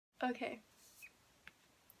Okay.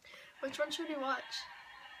 Which one should we watch?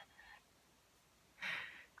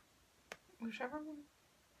 Whichever one.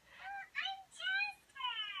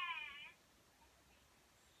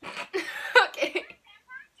 Okay.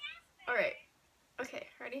 Alright. Okay,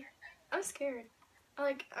 ready? I'm scared.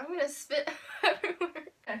 I'm gonna spit everywhere.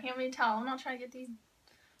 I can't really tell. I'm not trying to get these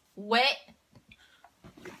wet.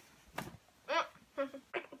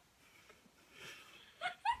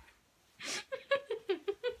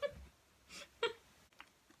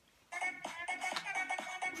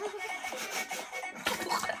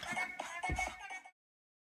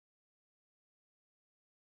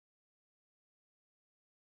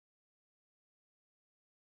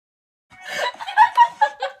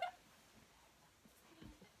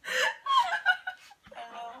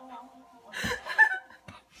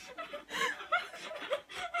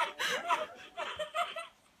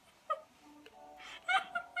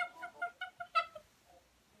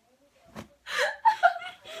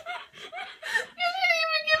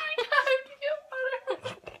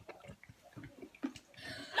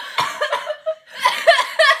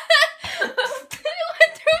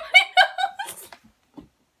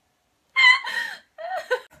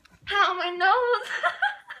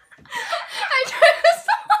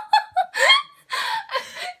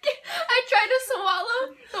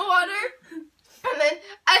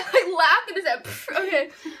 Okay.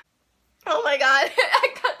 Oh my god.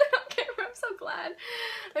 I got that on camera. I'm so glad.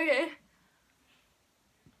 Okay.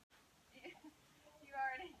 You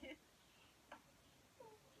already did.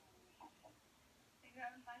 You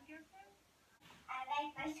having fun here, Sam? I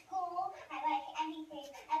like my school. I like everything.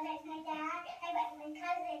 I like my dad. I like my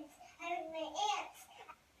cousins. I like my aunts.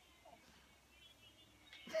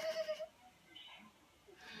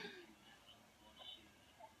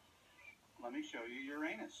 Let me show you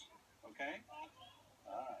Uranus, okay?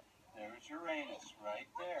 All right, there's Uranus right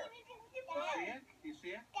there. You see it? You see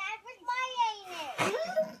it? That was my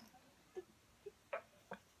anus.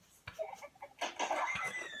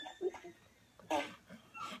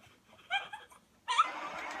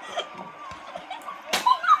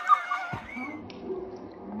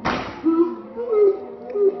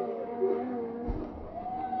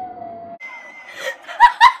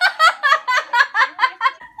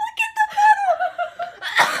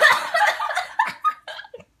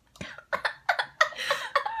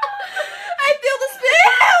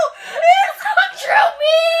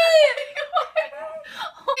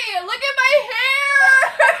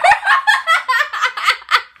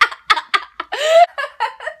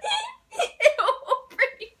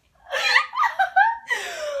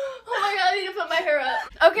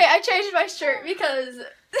 Okay, I changed my shirt because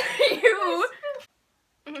you.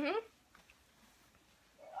 Mm-hmm.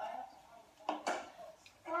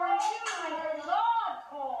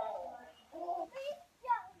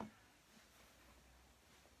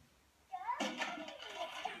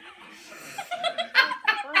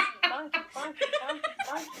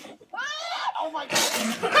 Oh my God!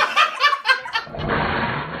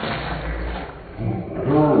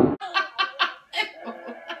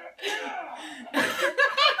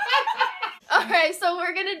 Alright, so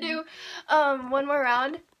we're gonna do one more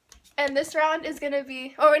round, and this round is gonna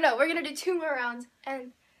be, oh wait, no, we're gonna do 2 more rounds,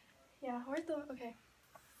 and yeah, where's the, okay,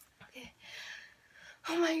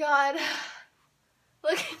 oh my god,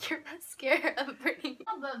 look at your mascara of Brittany.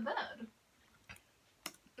 Not that bad.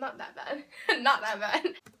 Not that bad, not that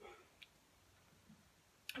bad.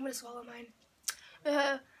 I'm gonna swallow mine.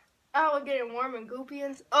 Oh, getting warm and goopy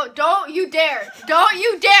and, oh, don't you dare,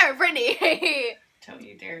 Brittany. Don't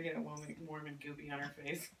you dare get a woman warm and goopy on her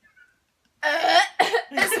face. Okay,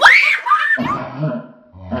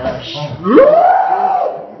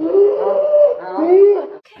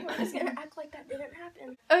 we're just gonna act like that didn't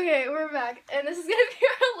happen. Okay, we're back, and this is gonna be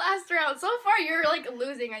our last round. So far, you're like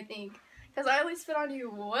losing, I think, because I only spit on you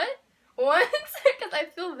once, because I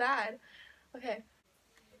feel bad. Okay.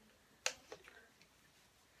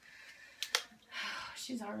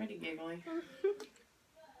 She's already giggling.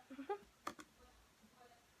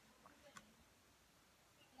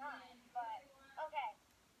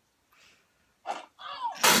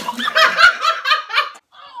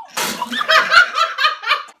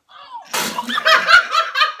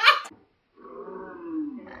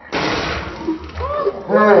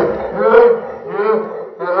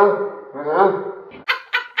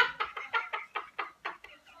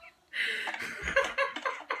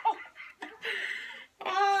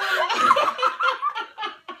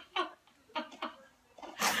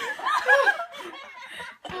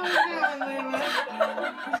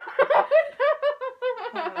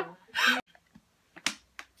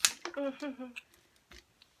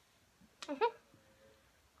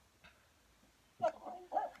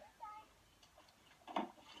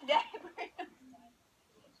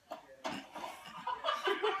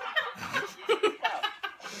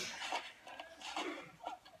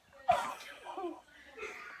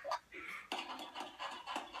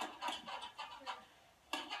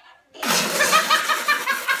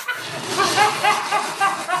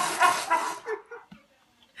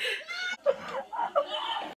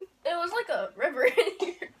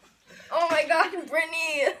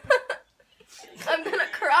 funny. I'm gonna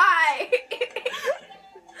cry.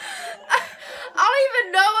 I don't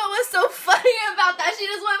even know what was so funny about that. She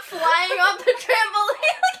just went flying off the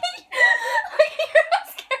trampoline. Like you're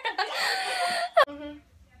scared.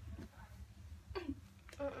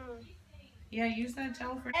 Yeah, use that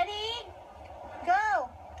towel for. Ready? Go.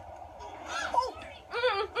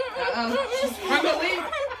 Uh-oh, she's struggling.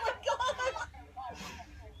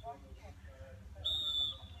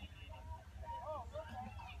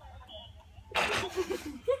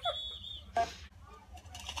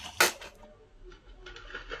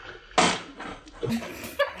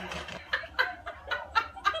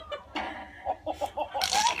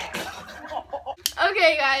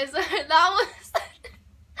 Okay, guys, that was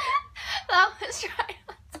trying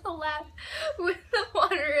not to laugh with the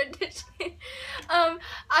water addition.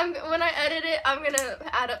 When I edit it, I'm gonna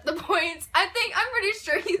add up the points. I'm pretty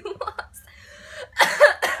sure you lost.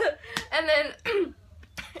 And then,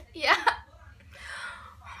 yeah.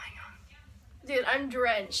 Oh my god, dude, I'm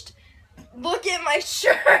drenched. Look at my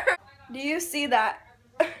shirt. Do you see that?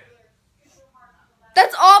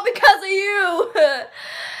 That's all because of you.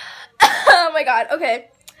 Oh my god, okay.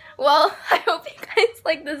 Well, I hope you guys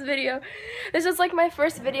like this video. This is like my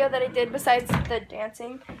first video that I did besides the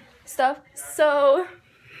dancing stuff. So,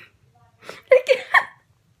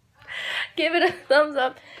 give it a thumbs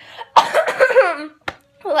up.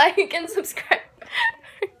 Like and subscribe.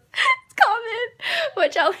 Comment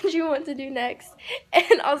what challenge you want to do next.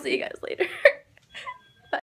 And I'll see you guys later.